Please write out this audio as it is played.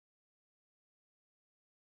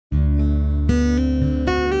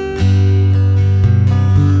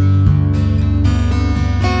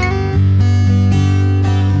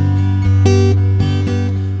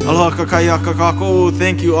kakaya kakako.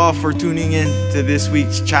 Thank you all for tuning in to this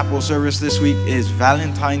week's chapel service. This week is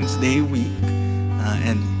Valentine's Day week,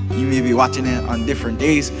 and you may be watching it on different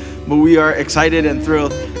days, but we are excited and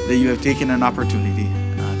thrilled that you have taken an opportunity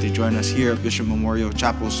to join us here at Bishop Memorial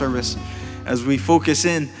Chapel service as we focus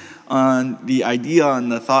in on the idea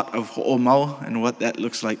and the thought of ho'omau and what that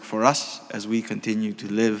looks like for us as we continue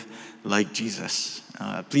to live like Jesus.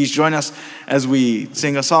 Please join us as we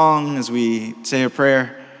sing a song, as we say a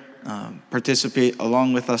prayer. Participate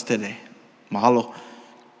along with us today. Mahalo.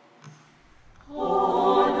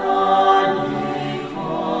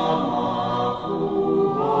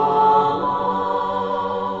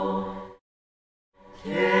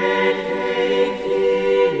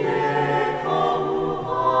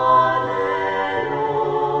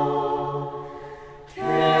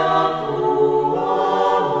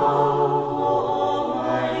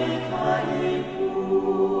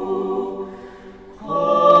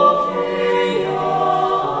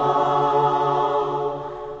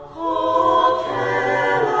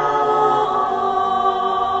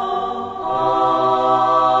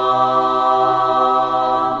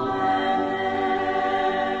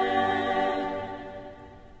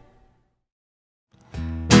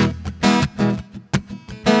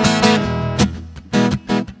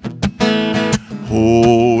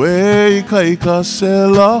 Kai ka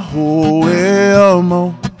sela ho e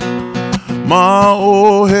amau Ma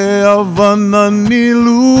o he avana ni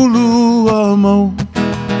lulu amau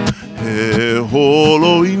He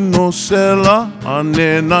holo ino sela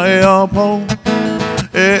ane na e apau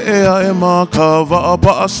E ea e ma ka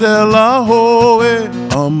vaapa a sela ho e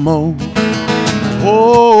amau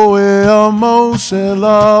Ho e amau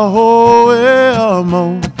sela ho e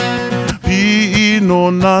amau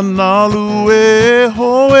no nanalu e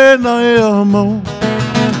hoe na e amau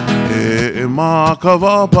E mā ka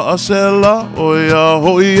wāpa a sela o ia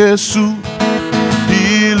hoi Yesu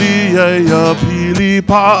Pili ia pili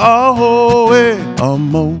paa hoe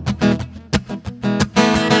amau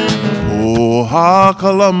O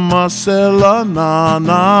hakalama sela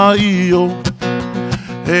nana iyo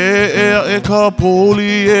E ka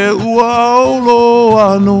poli e ua aulo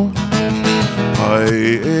ano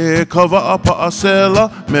Ai e ka waapa a sela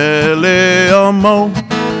me le amau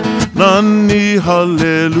Nani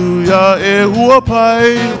haleluya e ua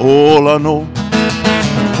pai ola no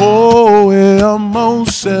Ho e amau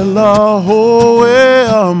sela ho e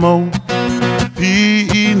amau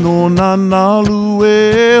Pi no nanalu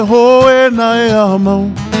e ho e na e amau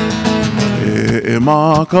E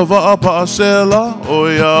mā ka waapa a sela o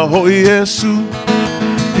ia hoi Yesu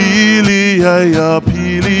Pili ia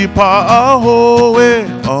pili paa ho e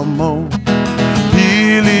amau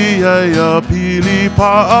Pili ia pili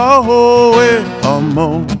paa ho e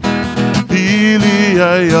amau Pili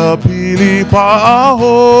ia pili paa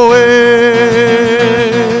ho e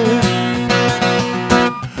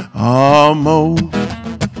amau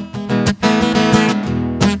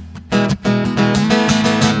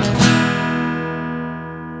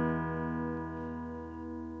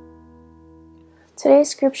Today's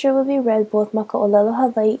scripture will be read both Maka'olelo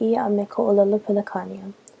Hawaii and Maka'olelo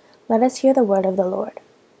Pilakania. Let us hear the word of the Lord.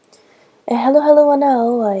 E helu helu ana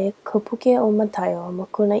au ai ko puke o matayo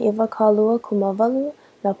makuna iwa kalua kumavalu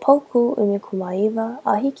na poku umi kumaiwa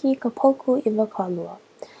ahiki ka poku iwa kalua.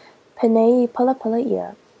 Penei palapala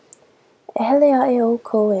ia. E hele ae o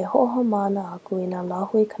ko e hoho mana aku i na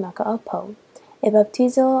lahui kanaka a pau. E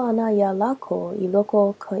baptizo ana ia lako I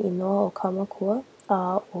loko ka inoa o kamakua.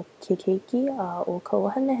 A o ke keiki a o ka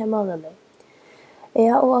ohana he maulele. E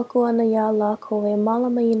a o aku ana ia la ko e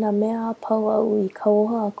malama I na mea a pau au I ka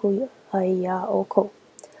oha aku ai ia o ko.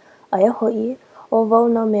 Aia hoi, o wau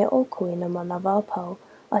na me o ko I na manawa a pau,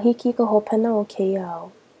 a hiki ka hopena o ke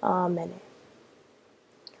iao. Amen.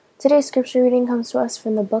 Today's scripture reading comes to us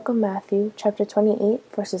from the book of Matthew, chapter 28,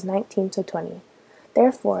 verses 19 to 20.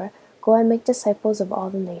 Therefore, go and make disciples of all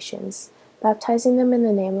the nations, baptizing them in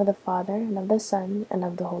the name of the Father, and of the Son, and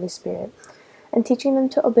of the Holy Spirit, and teaching them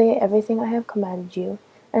to obey everything I have commanded you,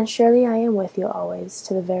 and surely I am with you always,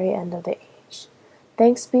 to the very end of the age.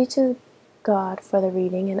 Thanks be to God for the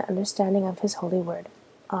reading and understanding of His holy word.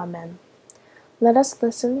 Amen. Let us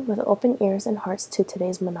listen with open ears and hearts to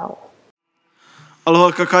today's manao.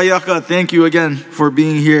 Aloha kakayaka, thank you again for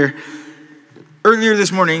being here. Earlier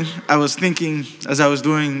this morning, I was thinking, as I was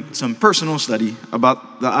doing some personal study,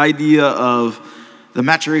 about the idea of the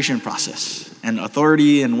maturation process and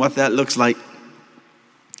authority and what that looks like.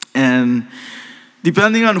 And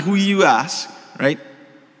depending on who you ask, right,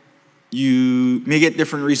 you may get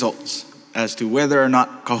different results as to whether or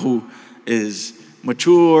not kahu is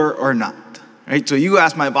mature or not, right? So you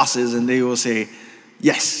ask my bosses and they will say,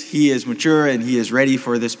 yes, he is mature and he is ready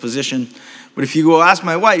for this position. But if you go ask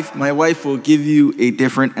my wife will give you a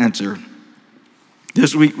different answer.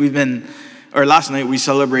 This week last night we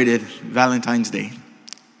celebrated Valentine's Day.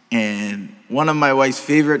 And one of my wife's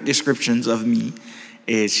favorite descriptions of me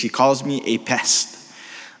is she calls me a pest.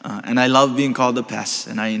 And I love being called a pest,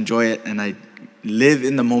 and I enjoy it, and I live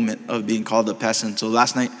in the moment of being called a pest. And so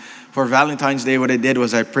last night for Valentine's Day, what I did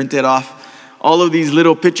was I printed off all of these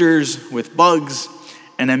little pictures with bugs,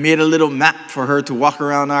 and I made a little map for her to walk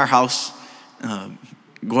around our house,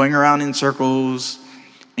 going around in circles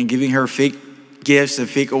and giving her fake gifts and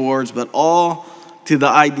fake awards, but all to the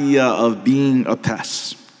idea of being a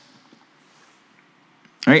pest.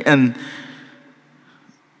 Right? And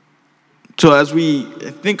so as we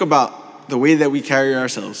think about the way that we carry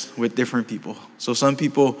ourselves with different people, so some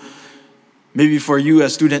people, maybe for you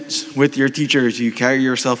as students with your teachers, you carry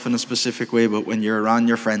yourself in a specific way, but when you're around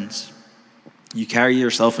your friends, you carry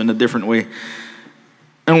yourself in a different way.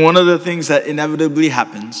 And one of the things that inevitably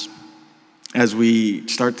happens as we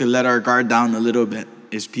start to let our guard down a little bit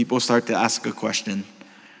is people start to ask a question.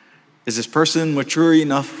 Is this person mature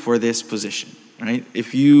enough for this position? Right?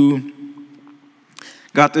 If you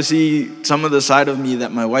got to see some of the side of me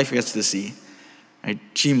that my wife gets to see, right,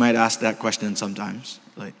 she might ask that question sometimes.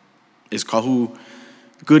 Like, is Kahu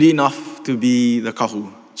good enough to be the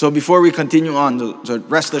Kahu? So before we continue on, so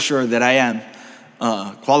rest assured that I am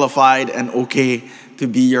qualified and okay to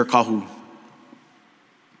be your Kahu.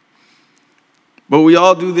 But we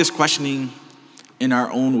all do this questioning in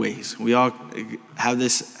our own ways. We all have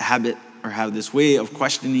this habit or have this way of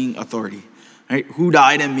questioning authority. Right? Who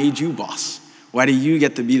died and made you boss? Why do you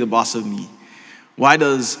get to be the boss of me? Why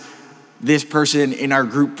does this person in our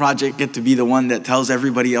group project get to be the one that tells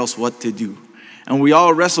everybody else what to do? And we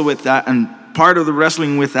all wrestle with that, and part of the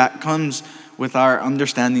wrestling with that comes with our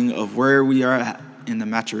understanding of where we are at in the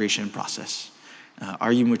maturation process.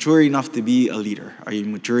 Are you mature enough to be a leader? Are you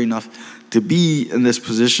mature enough to be in this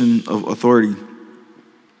position of authority?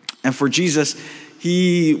 And for Jesus,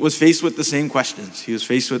 he was faced with the same questions. He was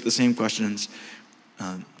faced with the same questions.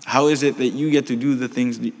 How is it that you get to do the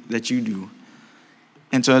things that you do?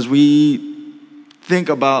 And so as we think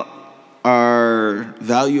about our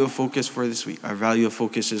value of focus for this week, our value of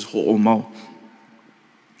focus is ho'omau,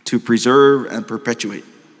 to preserve and perpetuate.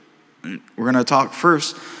 We're going to talk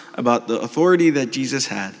first about the authority that Jesus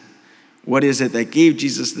had. What is it that gave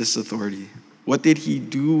Jesus this authority? What did he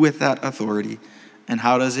do with that authority? And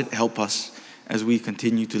how does it help us as we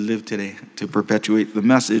continue to live today to perpetuate the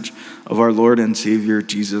message of our Lord and Savior,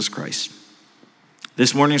 Jesus Christ?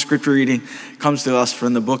 This morning's scripture reading comes to us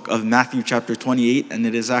from the book of Matthew chapter 28, and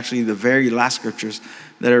it is actually the very last scriptures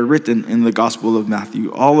that are written in the Gospel of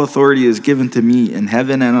Matthew. All authority is given to me in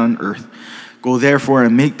heaven and on earth. Go therefore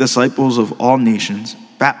and make disciples of all nations,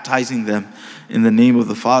 baptizing them in the name of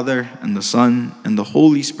the Father and the Son and the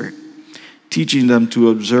Holy Spirit, teaching them to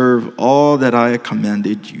observe all that I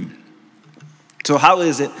commanded you. So how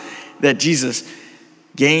is it that Jesus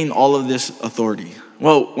gained all of this authority?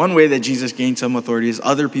 Well, one way that Jesus gained some authority is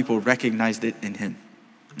other people recognized it in him.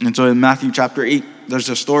 And so in Matthew chapter 8, there's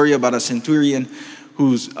a story about a centurion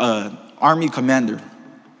who's an army commander.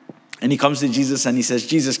 And he comes to Jesus and he says,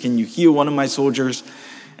 Jesus, can you heal one of my soldiers?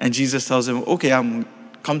 And Jesus tells him, okay, I'll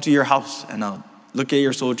come to your house and I'll look at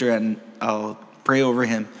your soldier and I'll pray over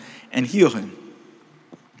him and heal him.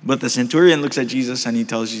 But the centurion looks at Jesus and he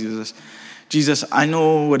tells Jesus, Jesus, I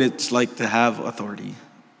know what it's like to have authority.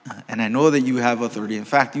 And I know that you have authority. In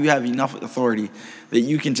fact, you have enough authority that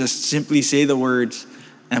you can just simply say the words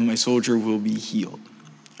and my soldier will be healed.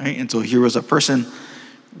 Right? And so here was a person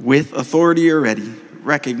with authority already,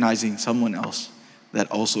 recognizing someone else that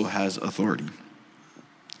also has authority.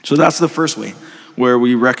 So that's the first way where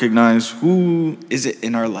we recognize who is it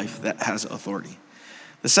in our life that has authority.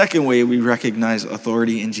 The second way we recognize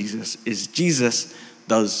authority in Jesus is Jesus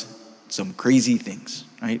does some crazy things,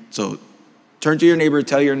 right? So turn to your neighbor,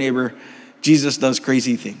 tell your neighbor, Jesus does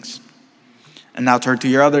crazy things. And now turn to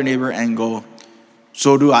your other neighbor and go,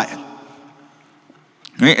 so do I.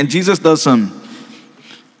 Right? And Jesus does some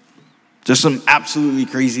absolutely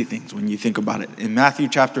crazy things when you think about it. In Matthew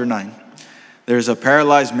chapter 9, there's a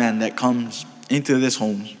paralyzed man that comes into this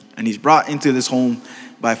home, and he's brought into this home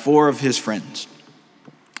by 4 of his friends.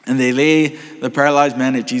 And they lay the paralyzed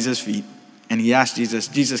man at Jesus' feet, and he asks Jesus,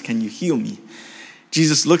 Jesus, can you heal me?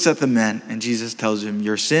 Jesus looks at the man, and Jesus tells him,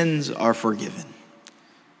 your sins are forgiven.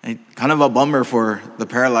 And kind of a bummer for the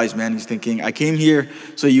paralyzed man. He's thinking, I came here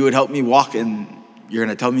so you would help me walk, and you're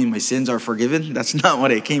going to tell me my sins are forgiven? That's not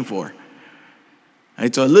what I came for.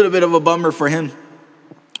 Right, so a little bit of a bummer for him.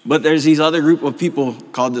 But there's these other group of people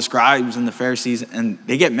called the scribes and the Pharisees, and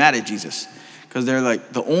they get mad at Jesus because they're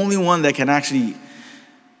like, the only one that can actually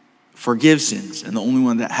forgive sins and the only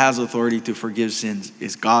one that has authority to forgive sins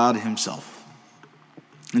is God himself.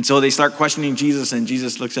 And so they start questioning Jesus, and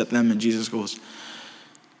Jesus looks at them and Jesus goes,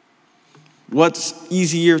 what's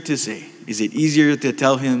easier to say? Is it easier to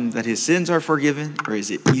tell him that his sins are forgiven, or is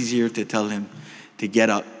it easier to tell him to get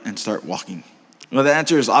up and start walking? Well, the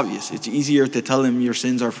answer is obvious. It's easier to tell him your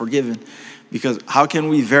sins are forgiven, because how can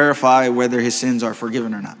we verify whether his sins are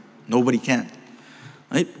forgiven or not? Nobody can,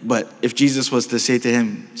 right? But if Jesus was to say to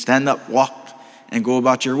him, stand up, walk, and go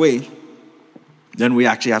about your way, then we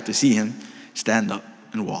actually have to see him stand up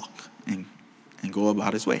and walk and go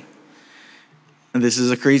about his way. And this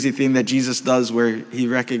is a crazy thing that Jesus does, where he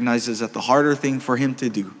recognizes that the harder thing for him to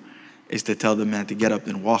do is to tell the man to get up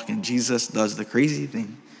and walk. And Jesus does the crazy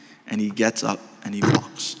thing, and he gets up and he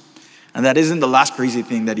walks. And that isn't the last crazy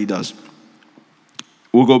thing that he does.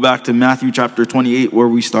 We'll go back to Matthew chapter 28, where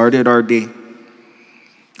we started our day,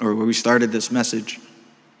 or where we started this message.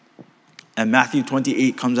 And Matthew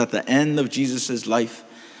 28 comes at the end of Jesus' life.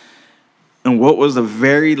 And what was the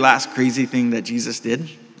very last crazy thing that Jesus did?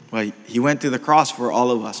 Well, he went to the cross for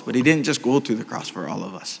all of us, but he didn't just go to the cross for all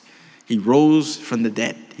of us. He rose from the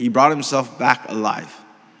dead. He brought himself back alive.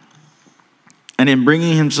 And in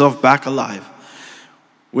bringing himself back alive,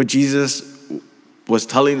 what Jesus was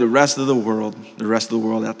telling the rest of the world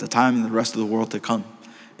at the time and the rest of the world to come,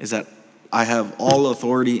 is that I have all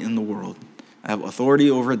authority in the world. I have authority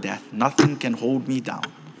over death. Nothing can hold me down.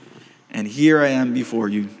 And here I am before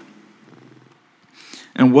you.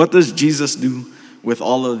 And what does Jesus do with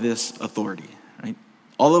all of this authority? Right?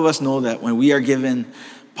 All of us know that when we are given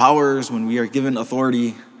powers, when we are given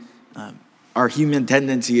authority, our human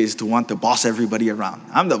tendency is to want to boss everybody around.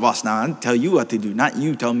 I'm the boss now. I tell you what to do, not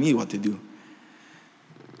you tell me what to do.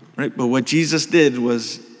 Right? But what Jesus did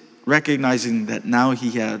was recognizing that now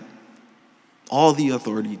he had all the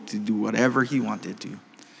authority to do whatever he wanted to.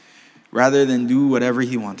 Rather than do whatever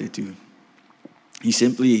he wanted to, he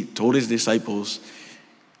simply told his disciples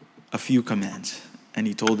a few commands. And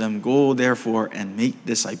he told them, go therefore and make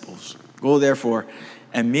disciples. Go therefore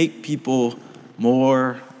and make people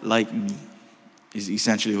more like me, is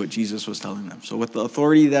essentially what Jesus was telling them. So with the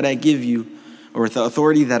authority that I give you, or with the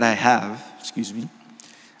authority that I have,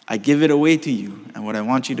 I give it away to you. And what I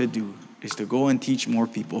want you to do is to go and teach more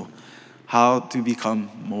people how to become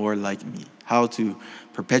more like me, how to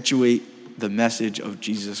perpetuate the message of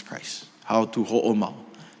Jesus Christ, how to ho'omau,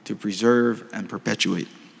 to preserve and perpetuate.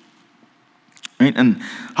 Right? And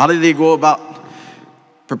how do they go about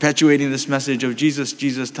perpetuating this message of Jesus?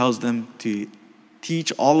 Jesus tells them to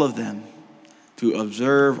teach all of them to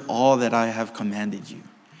observe all that I have commanded you.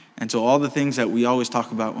 And so all the things that we always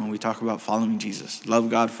talk about when we talk about following Jesus, love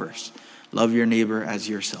God first, love your neighbor as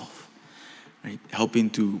yourself, right? Helping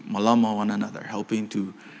to malama one another, helping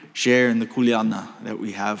to share in the kuleana that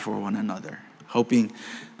we have for one another, helping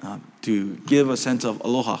to give a sense of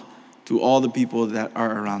aloha to all the people that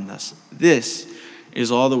are around us. This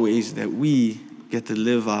is all the ways that we get to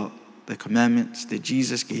live out the commandments that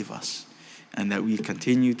Jesus gave us, and that we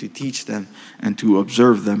continue to teach them and to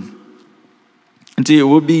observe them. And see, it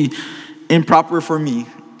would be improper for me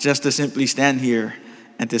just to simply stand here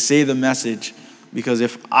and to say the message, because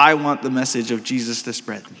if I want the message of Jesus to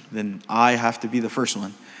spread, then I have to be the first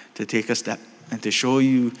one to take a step and to show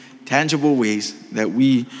you tangible ways that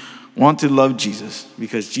we want to love Jesus,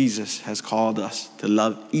 because Jesus has called us to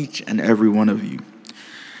love each and every one of you.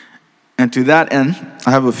 And to that end,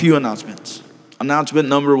 I have a few announcements. Announcement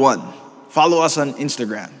number 1, follow us on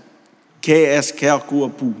Instagram,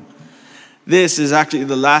 KSKeakuapu. This is actually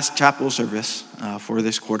the last chapel service for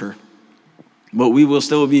this quarter, but we will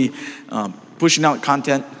still be pushing out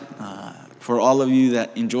content for all of you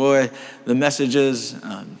that enjoy the messages,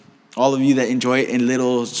 all of you that enjoy it in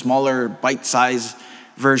little, smaller, bite-sized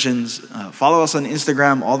versions. Follow us on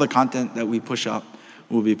Instagram. All the content that we push out,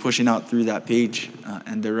 we'll be pushing out through that page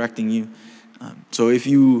and directing you. So if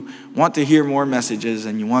you want to hear more messages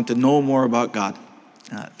and you want to know more about God,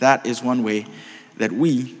 that is one way that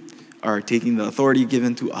we are taking the authority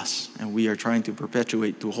given to us, and we are trying to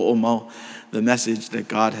perpetuate to ho'omau the message that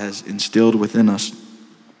God has instilled within us.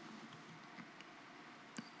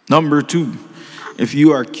 Number 2, if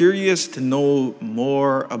you are curious to know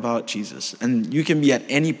more about Jesus, and you can be at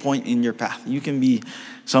any point in your path, you can be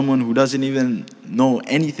someone who doesn't even know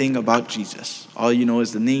anything about Jesus. All you know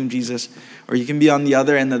is the name Jesus, or you can be on the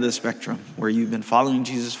other end of the spectrum where you've been following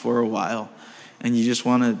Jesus for a while and you just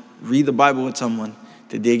want to read the Bible with someone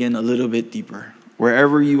to dig in a little bit deeper.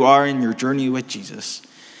 Wherever you are in your journey with Jesus,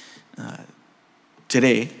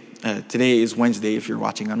 today. Today is Wednesday if you're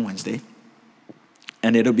watching on Wednesday.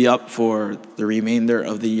 And it'll be up for the remainder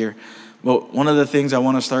of the year. But one of the things I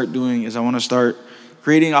want to start doing is I want to start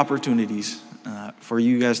creating opportunities for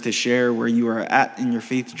you guys to share where you are at in your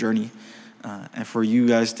faith journey, and for you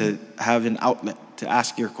guys to have an outlet to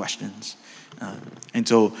ask your questions. And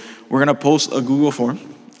so we're going to post a Google form,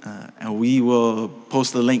 and we will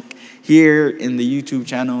post the link here in the YouTube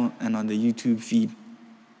channel and on the YouTube feed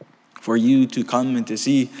for you to come and to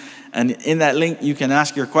see. And in that link, you can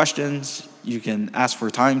ask your questions. You can ask for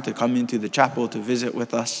time to come into the chapel to visit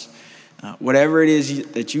with us. Whatever it is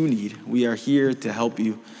that you need, we are here to help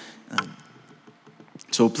you.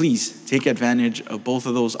 So please take advantage of both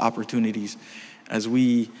of those opportunities as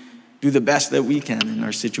we do the best that we can in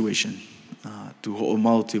our situation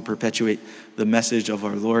to perpetuate the message of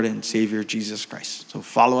our Lord and Savior Jesus Christ. So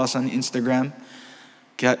follow us on Instagram,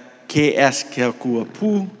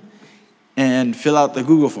 KSKeakuapu, and fill out the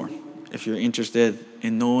Google form if you're interested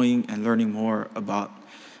in knowing and learning more about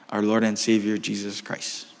our Lord and Savior Jesus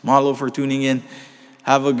Christ. Mahalo for tuning in.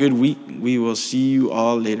 Have a good week. We will see you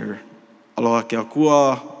all later. Aloha ke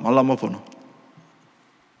akua, malama pono.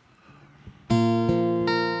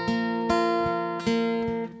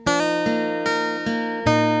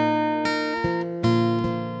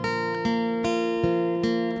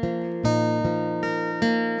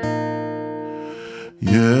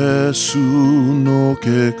 Yesu no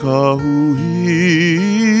ke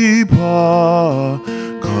kahuhi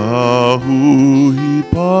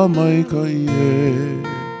pa mai ka ie.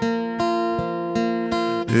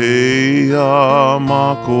 Eia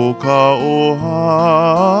mako ka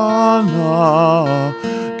ohana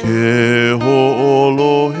ke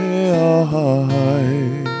ho'olohea hai.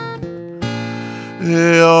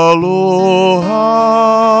 E aloha,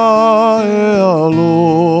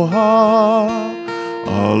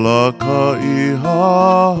 ala ka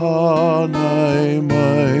iha nai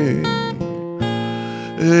mai.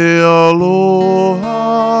 E aloha,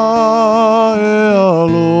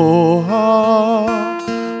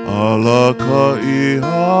 ala ka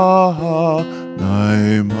iha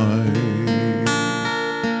nai mai.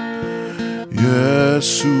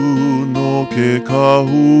 Yesu no ke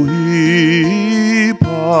kahuhi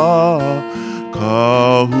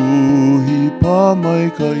pa mai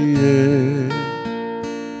ka ie.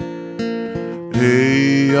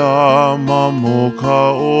 Eia mamo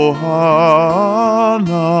ka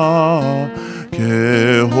ohana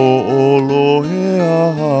ke ho'olohea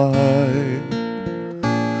hai.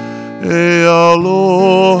 E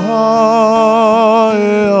aloha,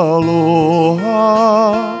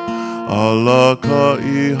 ala ka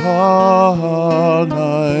iha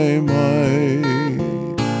nai mai.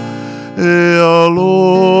 E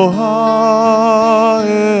aloha,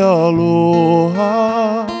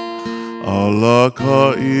 ala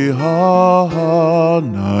ka iha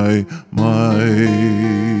nai mai.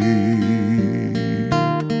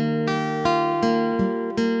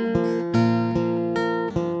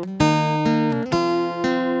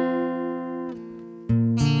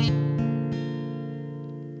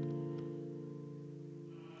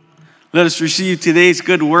 Let us receive today's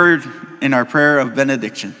good word in our prayer of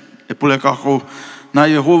benediction. E pule kako, na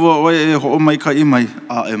Yehova oe e ho'o mai ka imai,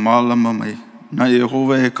 a e mālama mai. Na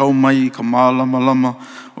Yehova e kau mai ka mālama lama,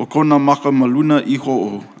 o kona maka maluna I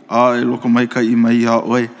ho'o, a e loko mai ka imai a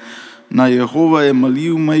oe. Na Yehova e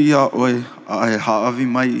maliu mai a oe, a e ha'awi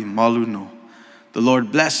mai I maluno. The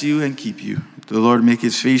Lord bless you and keep you. The Lord make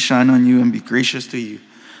his face shine on you and be gracious to you.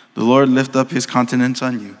 The Lord lift up his countenance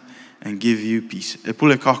on you and give you peace. E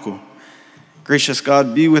pule kako. Gracious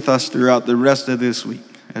God, be with us throughout the rest of this week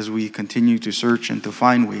as we continue to search and to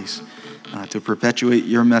find ways to perpetuate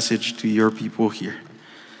your message to your people here.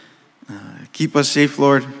 Keep us safe,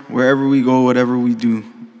 Lord, wherever we go, whatever we do.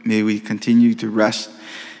 May we continue to rest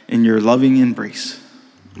in your loving embrace.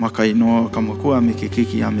 Makai noa kamakua me ke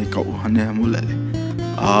kiki a me ka uhane mulele.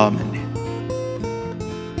 Amen.